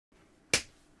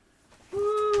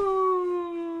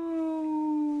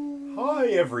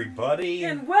everybody!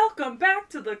 And welcome back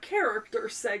to the character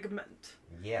segment.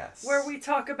 Yes. Where we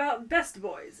talk about best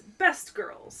boys, best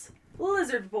girls,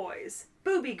 lizard boys,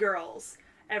 booby girls,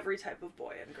 every type of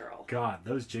boy and girl. God,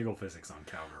 those jiggle physics on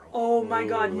Cowgirl. Oh my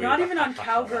god, not even on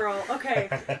Cowgirl. Okay.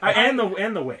 And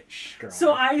the witch girl.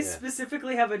 So I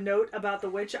specifically have a note about the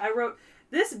witch. I wrote,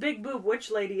 this big boob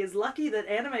witch lady is lucky that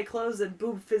anime clothes and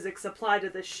boob physics apply to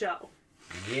this show.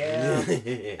 Yeah.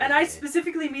 And I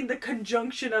specifically mean the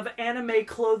conjunction of anime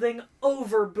clothing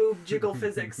over boob jiggle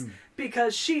physics,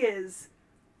 because she is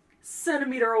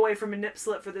centimeter away from a nip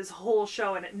slip for this whole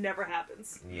show and it never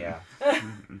happens. Yeah.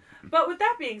 But with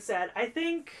that being said, I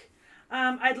think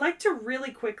I'd like to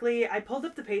really quickly, I pulled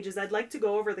up the pages, I'd like to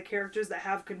go over the characters that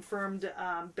have confirmed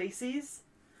bases,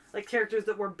 like characters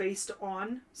that were based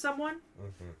on someone,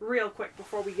 real quick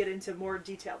before we get into more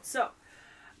detailed. So,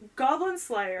 Goblin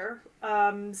Slayer's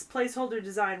placeholder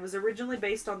design was originally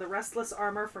based on the Restless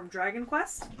Armor from Dragon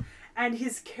Quest, and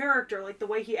his character, like the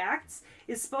way he acts,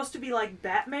 is supposed to be like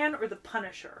Batman or the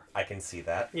Punisher. I can see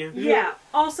that. Yeah.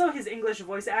 Also, his English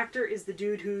voice actor is the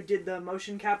dude who did the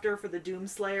motion capture for the Doom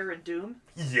Slayer in Doom.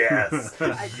 Yes.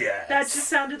 Yes. That just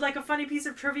sounded like a funny piece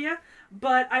of trivia,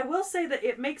 but I will say that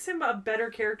it makes him a better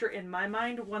character in my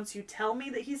mind once you tell me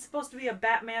that he's supposed to be a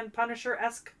Batman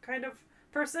Punisher-esque kind of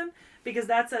person, because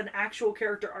that's an actual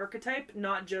character archetype,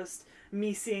 not just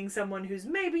me seeing someone who's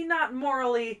maybe not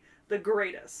morally the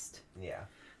greatest. Yeah.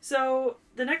 So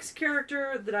the next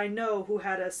character that I know who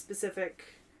had a specific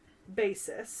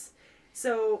basis,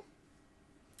 so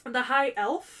the High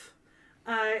Elf,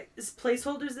 his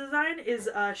placeholder's design is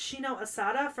Shino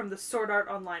Asada from the Sword Art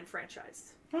Online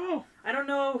franchise. Oh. I don't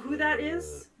know who that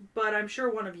is, but I'm sure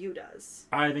one of you does.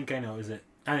 I think I know. I think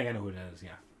I know who it is,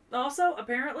 yeah. Also,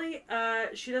 apparently,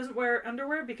 she doesn't wear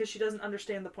underwear because she doesn't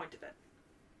understand the point of it.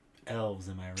 Elves,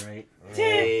 am I right?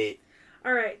 Right.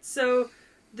 All right, so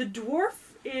the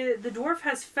dwarf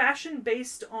has fashion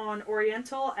based on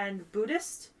Oriental and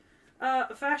Buddhist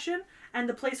fashion, and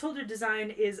the placeholder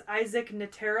design is Isaac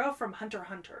Netero from Hunter x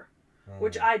Hunter,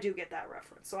 which I do get that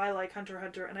reference. So I like Hunter x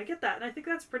Hunter, and I get that, and I think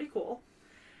that's pretty cool.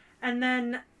 And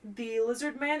then the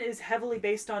lizard man is heavily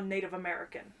based on Native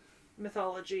American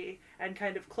mythology and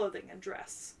kind of clothing and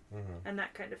dress and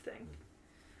that kind of thing.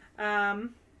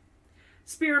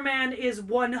 Spearman is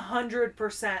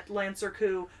 100% Lancer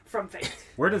Coup from Fate.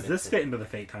 Where does this fit into the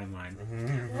Fate timeline?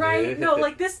 Right? No,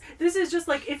 like this is just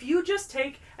like, if you just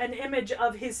take an image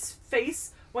of his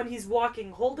face when he's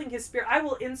walking, holding his spear. I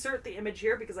will insert the image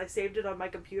here because I saved it on my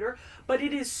computer, but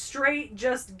it is straight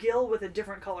just Gil with a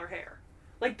different color hair.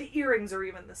 Like, the earrings are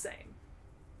even the same.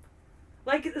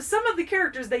 Like, some of the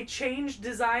characters, they changed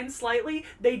design slightly.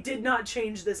 They did not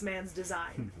change this man's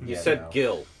design. You said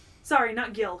Gil. Sorry,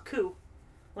 not Gil. Coup.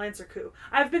 Lancer Coup.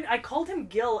 I called him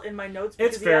Gil in my notes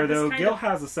because It's fair, though. Gil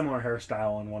has a similar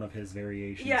hairstyle in one of his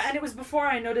variations. Yeah, and it was before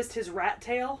I noticed his rat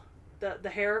tail, the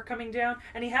hair coming down,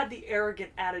 and he had the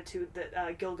arrogant attitude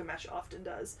that Gilgamesh often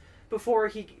does before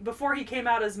he came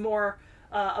out as more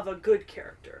of a good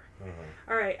character.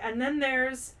 All right, and then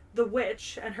there's the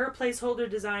witch, and her placeholder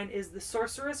design is the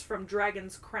sorceress from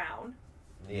Dragon's Crown.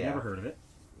 Yeah. Never heard of it.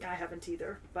 I haven't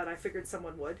either, but I figured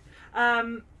someone would.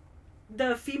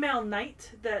 The female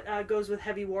knight that goes with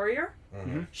Heavy Warrior,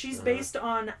 she's based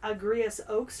on Agrias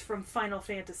Oaks from Final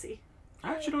Fantasy.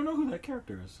 I actually don't know who that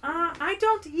character is. I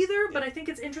don't either, but I think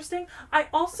it's interesting. I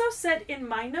also said in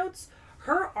my notes,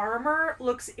 her armor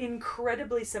looks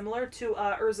incredibly similar to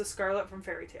Urza Scarlet from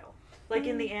Fairy Tail. Like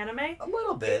in the anime. A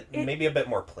little bit. Maybe a bit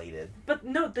more plated. But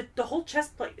no, the whole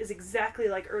chest plate is exactly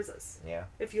like Urza's. Yeah.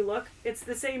 If you look, it's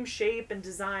the same shape and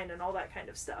design and all that kind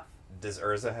of stuff. Does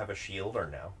Urza have a shield or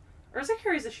no? Urza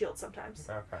carries a shield sometimes.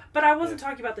 Okay. But I wasn't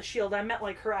talking about the shield. I meant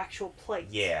like her actual plate.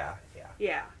 Yeah.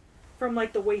 Yeah. From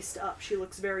like the waist up, she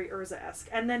looks very Urza-esque.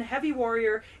 And then Heavy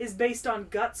Warrior is based on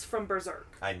Guts from Berserk.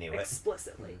 I knew it.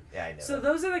 Explicitly. Yeah, I know. So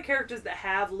those are the characters that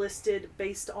have listed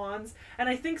based ons. And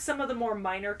I think some of the more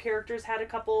minor characters had a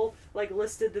couple like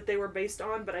listed that they were based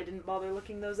on, but I didn't bother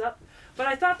looking those up. But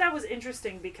I thought that was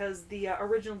interesting because the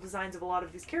original designs of a lot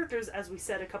of these characters, as we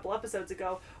said a couple episodes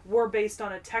ago, were based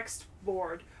on a text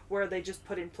board where they just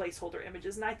put in placeholder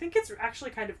images. And I think it's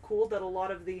actually kind of cool that a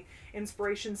lot of the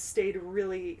inspirations stayed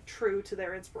really true to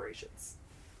their inspirations.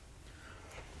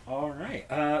 All right.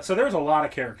 So there's a lot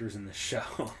of characters in this show.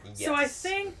 Yes. So I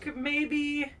think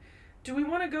maybe, do we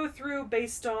want to go through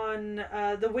based on,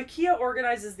 the Wikia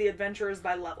organizes the adventurers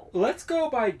by level. Let's go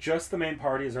by just the main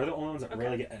parties. They're the only ones that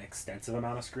really get an extensive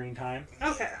amount of screen time.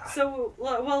 Okay, so,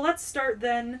 well, let's start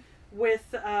then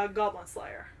with Goblin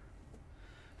Slayer,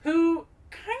 who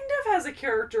kind of has a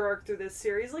character arc through this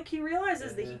series. Like, he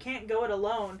realizes that he can't go it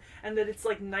alone, and that it's,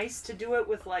 like, nice to do it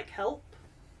with, like, help.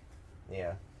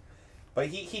 Yeah. But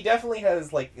he definitely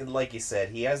has, like you said,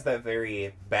 he has that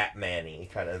very Batman-y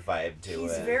kind of vibe to it.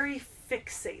 He's very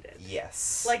fixated.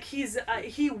 Yes. Like,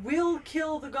 he will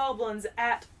kill the goblins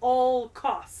at all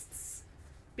costs,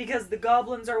 because the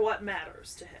goblins are what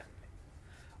matters to him.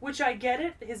 Which, I get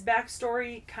it, his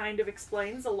backstory kind of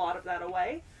explains a lot of that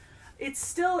away. It's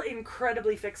still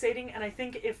incredibly fixating, and I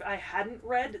think if I hadn't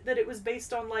read that it was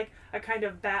based on, like, a kind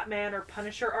of Batman or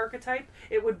Punisher archetype,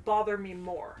 it would bother me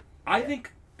more. I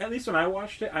think, at least when I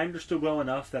watched it, I understood well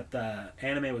enough that the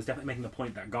anime was definitely making the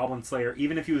point that Goblin Slayer,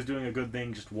 even if he was doing a good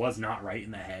thing, just was not right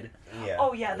in the head. Yeah.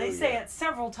 Oh yeah, they say it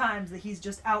several times that he's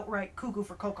just outright cuckoo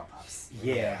for Cocoa Puffs.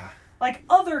 Yeah. Like,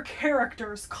 other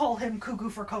characters call him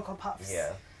cuckoo for Cocoa Puffs.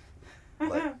 Yeah.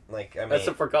 Like I mean...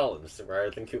 Except for Goblins,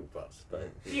 rather than Cocoa Puffs, but...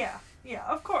 Yeah,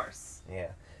 of course. Yeah.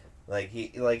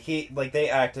 They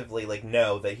actively, like,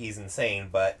 know that he's insane,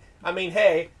 but... I mean,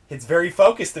 hey, it's very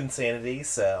focused insanity,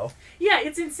 so... Yeah,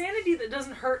 it's insanity that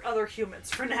doesn't hurt other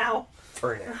humans, for now.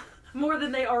 For now. More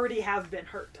than they already have been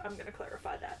hurt. I'm going to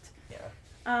clarify that.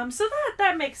 Yeah. So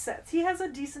that makes sense. He has a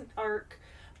decent arc,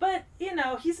 but, you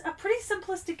know, he's a pretty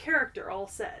simplistic character, all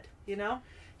said, you know?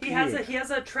 He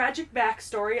has a tragic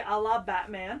backstory, a la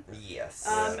Batman. Yes.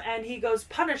 And he goes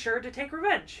Punisher to take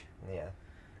revenge.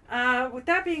 Yeah. With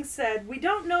that being said, we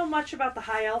don't know much about the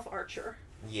High Elf Archer.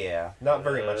 Yeah, not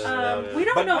very much. We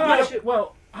don't know much.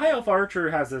 Well, High Elf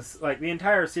Archer has this, like, the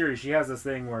entire series, she has this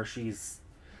thing where she's,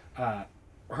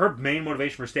 her main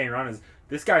motivation for staying around is,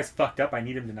 this guy's fucked up, I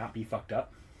need him to not be fucked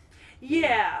up.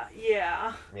 Yeah.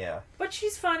 Yeah. But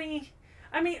she's funny.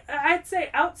 I mean, I'd say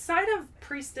outside of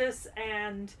Priestess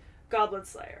and Goblin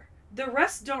Slayer, the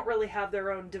rest don't really have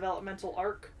their own developmental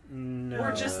arc. No.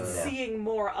 We're just seeing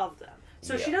more of them.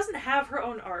 So she doesn't have her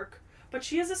own arc, but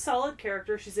she is a solid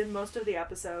character. She's in most of the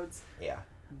episodes. Yeah.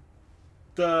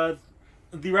 The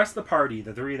rest of the party,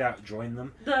 the three that join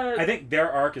them, I think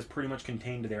their arc is pretty much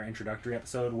contained to their introductory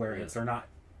episode, where it's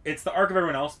the arc of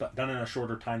everyone else, but done in a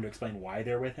shorter time to explain why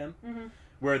they're with him. Mm-hmm.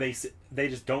 Where they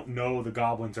just don't know the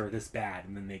goblins are this bad,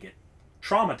 and then they get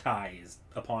traumatized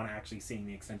upon actually seeing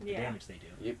the extent of the damage they do.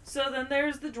 Yep. So then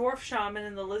there's the dwarf shaman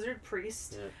and the lizard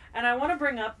priest. Yeah. And I want to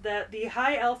bring up that the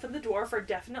high elf and the dwarf are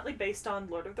definitely based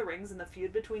on Lord of the Rings and the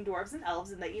feud between dwarves and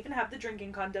elves, and they even have the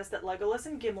drinking contest that Legolas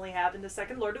and Gimli have in the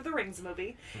second Lord of the Rings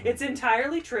movie. Mm-hmm. It's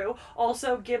entirely true.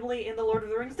 Also, Gimli in the Lord of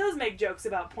the Rings does make jokes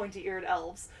about pointy-eared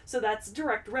elves, so that's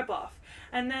direct ripoff.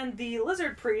 And then the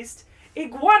lizard priest,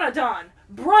 Iguanodon,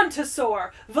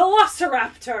 Brontosaur,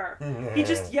 Velociraptor. He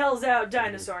just yells out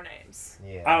dinosaur names.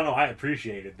 Yeah. I don't know, I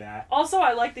appreciated that. Also,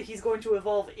 I like that he's going to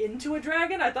evolve into a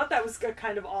dragon. I thought that was a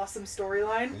kind of awesome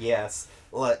storyline. Yes.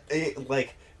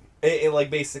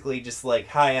 Basically just like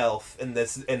high elf and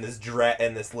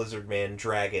this lizard man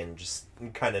dragon just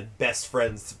kind of best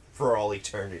friends for all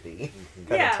eternity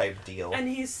kind of type deal. And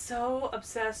he's so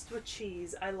obsessed with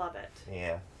cheese. I love it.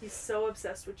 Yeah. He's so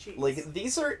obsessed with cheese. Like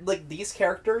these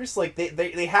characters, like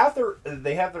they have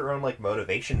their own like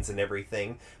motivations and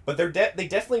everything, but they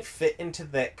definitely fit into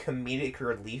that comedic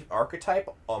relief archetype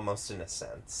almost in a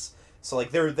sense. So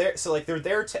they're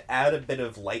there to add a bit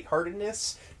of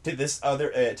lightheartedness to this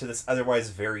otherwise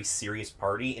very serious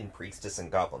party in Priestess and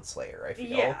Goblin Slayer, I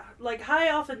feel. Yeah, like High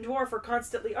Elf and Dwarf are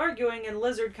constantly arguing, and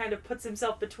Lizard kind of puts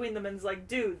himself between them and is like,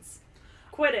 dudes,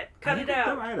 quit it, cut it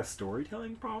out. I had a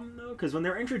storytelling problem, though, because when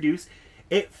they're introduced,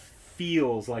 it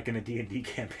feels like in a D&D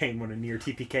campaign when a near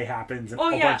TPK happens and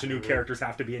a bunch of new characters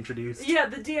have to be introduced. Yeah,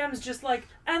 the DM's just like,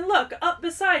 and look, up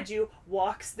beside you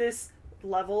walks this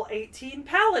level 18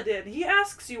 paladin. He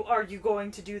asks you, are you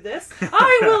going to do this?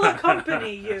 I will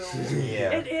accompany you. Yeah.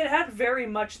 It had very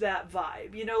much that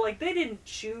vibe. You know, like, they didn't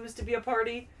choose to be a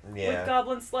party with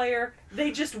Goblin Slayer. They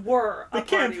just were a The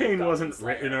campaign wasn't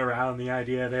Slayer. written around the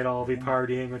idea they'd all be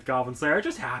partying with Goblin Slayer. It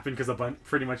just happened because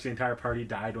pretty much the entire party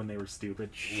died when they were stupid.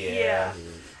 Yeah.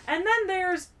 And then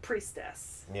there's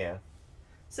Priestess. Yeah.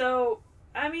 So,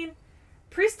 I mean,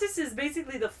 Priestess is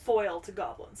basically the foil to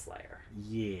Goblin Slayer.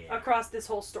 Yeah. Across this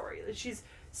whole story. She's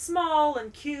small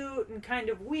and cute and kind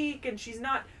of weak, and she's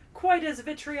not quite as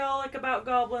vitriolic about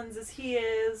goblins as he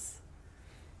is.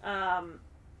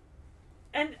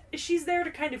 And she's there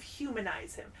to kind of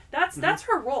humanize him. That's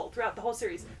her role throughout the whole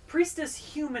series. Priestess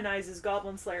humanizes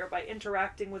Goblin Slayer by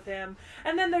interacting with him.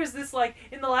 And then there's this, like,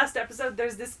 in the last episode,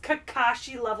 there's this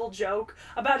Kakashi-level joke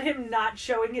about him not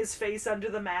showing his face under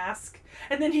the mask.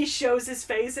 And then he shows his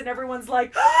face, and everyone's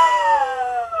like,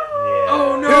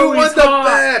 Oh no, Who he's was the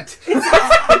bat?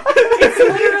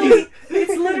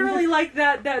 It's literally like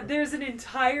that there's an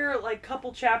entire like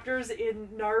couple chapters in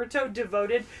Naruto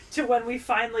devoted to when we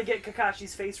finally get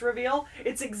Kakashi's face reveal.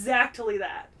 It's exactly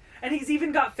that. And he's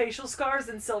even got facial scars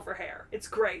and silver hair. It's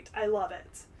great. I love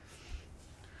it.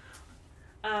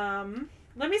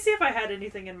 Let me see if I had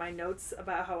anything in my notes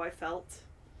about how I felt.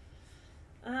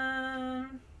 I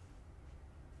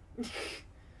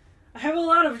have a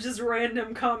lot of just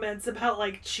random comments about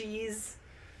like cheese.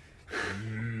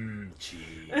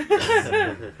 Cheese.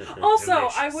 Also,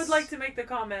 Delicious. I would like to make the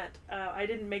comment, I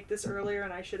didn't make this earlier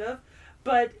and I should have,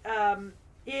 but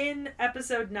in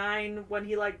episode 9, when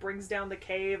he like brings down the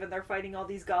cave and they're fighting all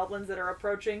these goblins that are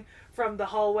approaching from the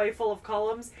hallway full of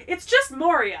columns, it's just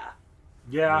Moria.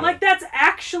 Yeah. Like, that's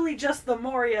actually just the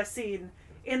Moria scene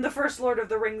in the first Lord of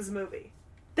the Rings movie.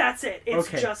 That's it. It's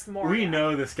just Moria. We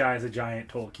know this guy's a giant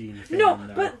Tolkien fan. No,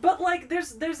 though. but like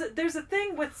there's a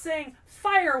thing with saying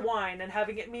fire wine and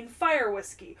having it mean fire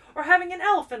whiskey, or having an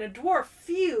elf and a dwarf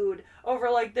feud over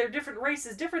like their different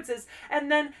races differences, and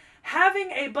then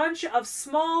having a bunch of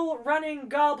small running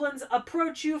goblins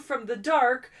approach you from the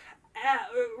dark,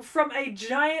 from a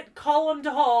giant columned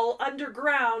hall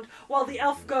underground, while the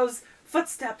elf goes,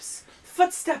 footsteps,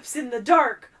 footsteps in the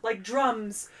dark, like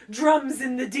drums, drums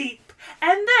in the deep.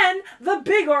 And then the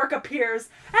big orc appears,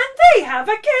 and they have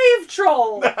a cave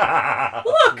troll.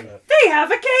 Look, they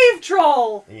have a cave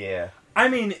troll. Yeah. I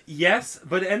mean, yes,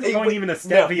 but it ends up going even a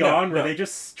step beyond where they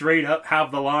just straight up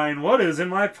have the line, "What is in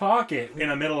my pocket?" in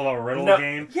the middle of a riddle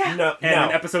game. Yeah. And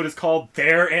an episode is called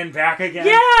There and Back Again.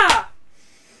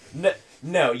 Yeah!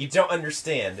 No, you don't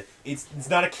understand. It's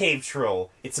not a cave troll.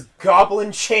 It's a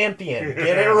goblin champion.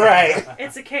 Get it right.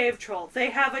 It's a cave troll. They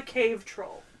have a cave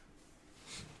troll.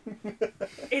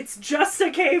 It's just a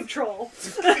cave troll.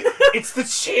 It's the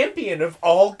champion of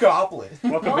all goblins.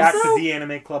 Welcome back to the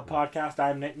Anime Club podcast.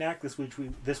 I'm Nick Nack. This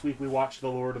week we watched The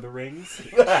Lord of the Rings.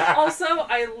 Also,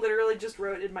 I literally just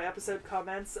wrote in my episode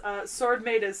comments, Sword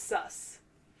Maid is sus.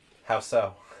 How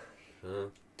so?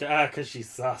 Because she's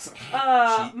sus.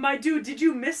 My dude, did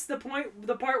you miss the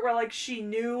part where like she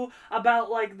knew about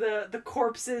like the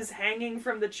corpses hanging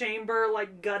from the chamber,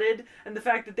 like gutted, and the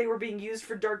fact that they were being used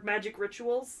for dark magic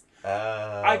rituals?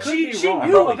 She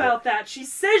knew about that. She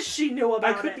says she knew about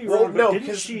it. I could be Well, wrong, no, but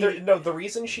because didn't she... the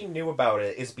reason she knew about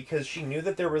it is because she knew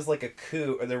that there was like a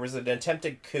coup, or there was an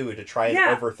attempted coup to try and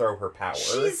overthrow her power.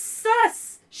 She's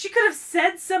sus. She could have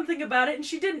said something about it, and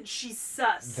she didn't. She's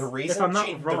sus. The reason if I'm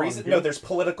not wrong,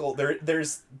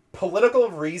 there's political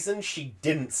reason she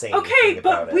didn't say anything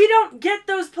about it. We don't get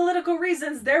those political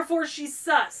reasons, therefore she's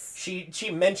sus.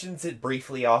 She mentions it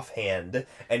briefly offhand,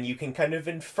 and you can kind of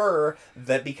infer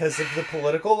that because of the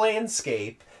political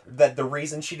landscape, that the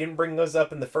reason she didn't bring those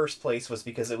up in the first place was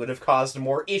because it would have caused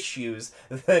more issues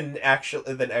than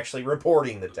actually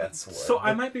reporting the deaths would. So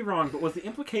I might be wrong, but was the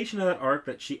implication of that arc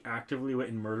that she actively went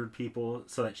and murdered people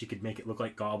so that she could make it look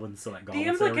like goblins, so that goblins...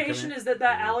 The implication is that the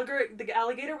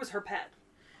alligator was her pet.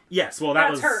 Yes, well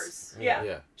That's hers.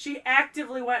 Yeah. She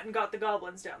actively went and got the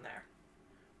goblins down there.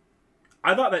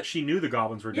 I thought that she knew the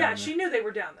goblins were down there. Yeah, she knew they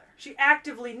were down there. She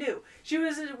actively knew. She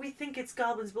was, we think it's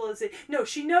goblins below the city. No,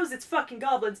 she knows it's fucking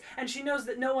goblins, and she knows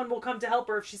that no one will come to help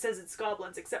her if she says it's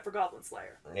goblins, except for Goblin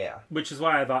Slayer. Yeah. Which is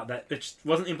why I thought that it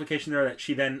wasn't the implication there that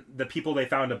she then, the people they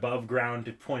found above ground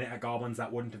to point it at goblins,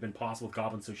 that wouldn't have been possible with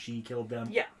goblins, so she killed them.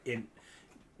 Yeah.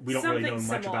 We don't really know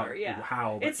much about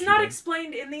how. It's not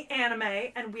explained in the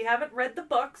anime, and we haven't read the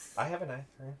books. I haven't either.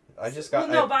 I just got...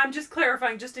 but I'm just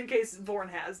clarifying, just in case Vorn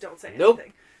has. Don't say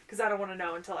anything. Because I don't want to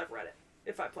know until I've read it,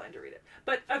 if I plan to read it.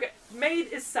 But, okay, Maid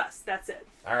is sus. That's it.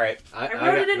 All right. I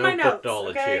wrote it in my notes,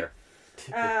 okay?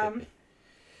 Here.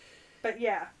 But,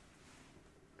 yeah.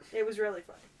 It was really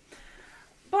funny.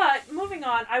 But, moving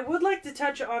on, I would like to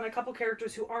touch on a couple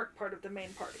characters who aren't part of the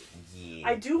main party. Yeah.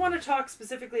 I do want to talk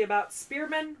specifically about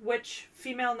Spearman, Witch,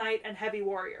 Female Knight, and Heavy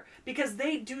Warrior, because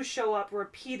they do show up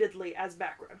repeatedly as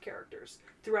background characters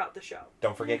throughout the show.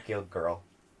 Don't forget Guild Girl.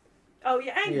 Oh,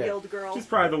 yeah, and Guild Girl. She's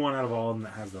probably the one out of all of them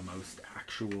that has the most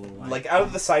actual... Like out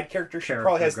of the side characters, she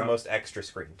probably has the most extra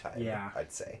screen time,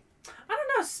 I'd say. I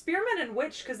don't know, Spearman and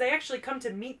Witch, because they actually come to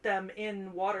meet them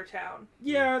in Watertown.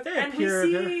 Yeah, they appear.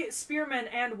 And we see Spearman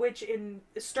and Witch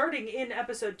starting in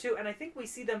episode 2, and I think we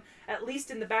see them at least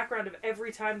in the background of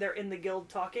every time they're in the guild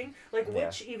talking. Like,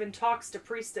 Witch even talks to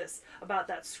Priestess about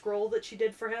that scroll that she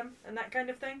did for him, and that kind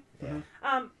of thing.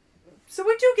 Yeah. So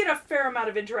we do get a fair amount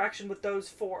of interaction with those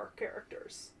 4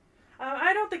 characters.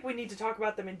 I don't think we need to talk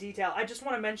about them in detail. I just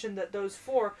want to mention that those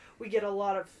 4, we get a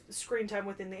lot of screen time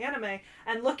within the anime,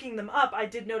 and looking them up, I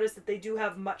did notice that they do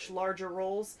have much larger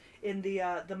roles in the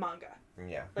manga.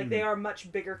 Yeah. Like they are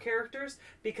much bigger characters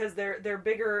because they're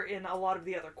bigger in a lot of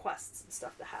the other quests and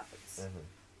stuff that happens.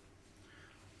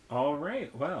 All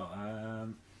right. Well,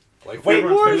 Wait,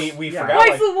 we forgot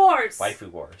Waifu Wars.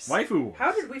 Waifu Wars. Waifu Wars.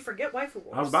 How did we forget Waifu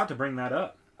Wars? I was about to bring that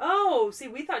up. Oh, see,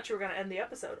 we thought you were going to end the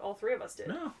episode. All three of us did.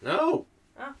 No. No.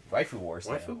 Oh. Waifu Wars.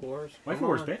 Waifu Wars. Waifu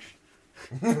Wars,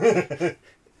 bitch.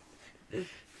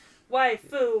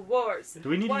 Waifu Wars. Do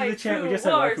we need to do the chant? We just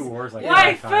said Waifu Wars like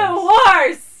 5 Waifu times.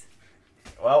 Wars!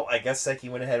 Well, I guess Seki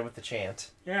went ahead with the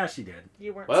chant. Yeah, she did.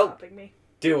 You weren't Well, stopping me.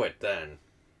 Do it then.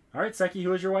 All right, Seki,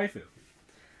 who is your waifu?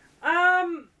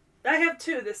 I have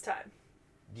two this time.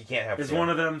 You can't have Is two. one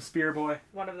of them Spear Boy?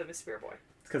 One of them is Spear Boy.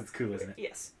 It's because it's cool, isn't it?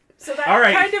 Yes. So that All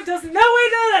right. kind of doesn't... No,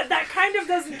 wait, no, that kind of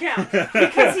doesn't count.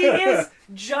 Because he is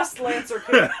just Lancer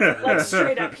Coup. Like,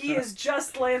 straight up. He is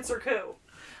just Lancer Coup.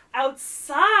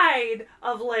 Outside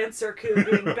of Lancer Coup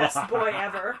being best boy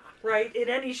ever, right, in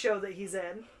any show that he's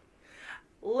in,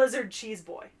 Lizard Cheese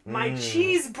Boy. My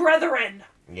cheese brethren!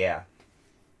 Yeah.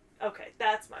 Okay,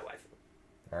 that's my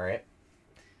waifu. Alright.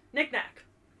 Knick Knack.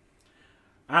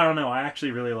 I don't know. I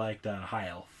actually really liked High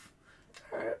Elf.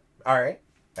 Alright.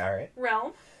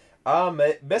 Realm.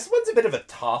 This one's a bit of a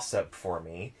toss-up for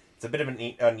me. It's a bit of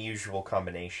an unusual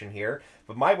combination here.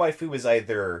 But my waifu is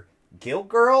either Guild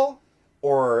Girl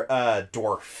or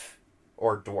Dwarf.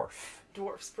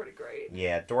 Dwarf's pretty great.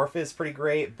 Yeah, Dwarf is pretty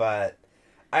great, but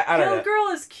I don't know. Guild Girl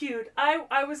is cute.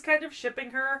 I was kind of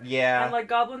shipping her. Yeah. And like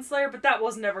Goblin Slayer, but that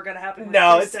was never gonna happen. with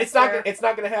No, Priestess it's not. there. It's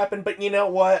not gonna happen. But you know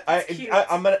what? Cute.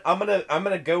 I'm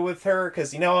gonna go with her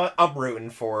because you know what? I'm rooting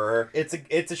for her.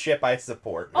 It's a ship I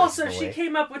support. Also, personally. she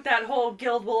came up with that whole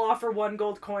guild will offer 1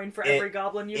 gold coin for every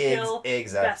goblin you kill.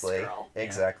 Exactly. Best girl.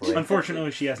 Exactly.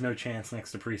 Unfortunately, she has no chance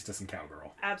next to Priestess and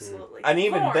Cowgirl. Absolutely. And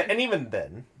even Vorn.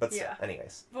 then, but Yeah.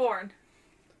 anyways. Vorn.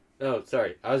 Oh,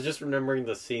 sorry. I was just remembering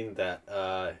the scene that,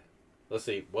 let's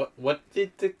see, what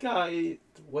did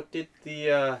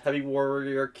the heavy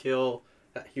warrior kill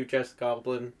that huge-ass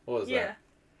goblin? What was that?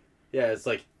 Yeah, it's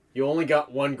like, you only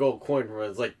got 1 gold coin from it.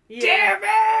 It's like, Yeah.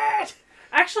 damn it!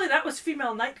 Actually, that was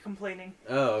female knight complaining.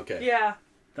 Oh, okay. Yeah.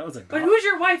 That was a But who's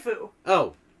your waifu?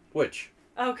 Oh, which?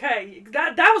 Okay,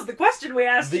 that was the question we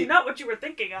asked you, not what you were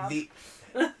thinking of.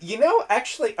 You know,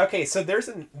 actually, okay. So there's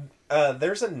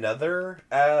another.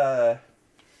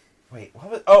 Wait, what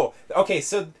was? Oh, okay.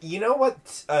 So you know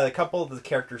what? A couple of the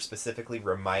characters specifically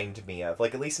remind me of,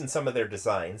 like at least in some of their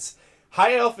designs.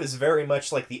 High Elf is very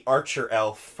much like the archer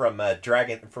elf from a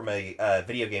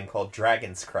video game called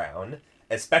Dragon's Crown,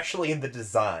 especially in the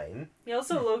design. He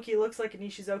also low-key looks like an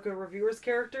Ishizoku reviewer's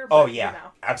character. Oh But, yeah, you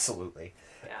know. absolutely.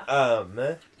 Yeah.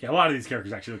 Yeah, a lot of these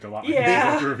characters actually look a lot like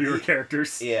Yeah. the reviewer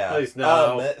characters. Yeah. Please,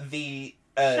 no.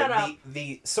 Shut up.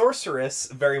 The sorceress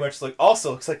very much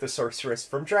looks like the sorceress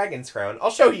from Dragon's Crown. I'll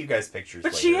show you guys pictures.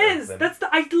 But later she of is. them.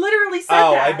 I literally said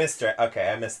Oh, that. I missed it. Okay,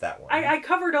 I missed that one. I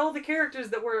covered all the characters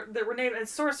that were named as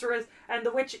sorceress, and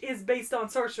the witch is based on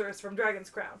sorceress from Dragon's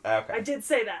Crown. Okay. I did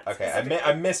say that. Okay, specifically.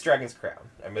 I missed Dragon's Crown.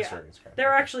 Dragon's Crown.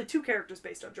 There are actually 2 characters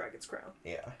based on Dragon's Crown.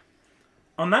 Yeah.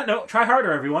 On that note, try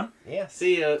harder, everyone. Yeah.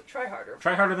 See ya. Try harder.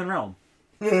 Try harder than Realm.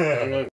 I'm gonna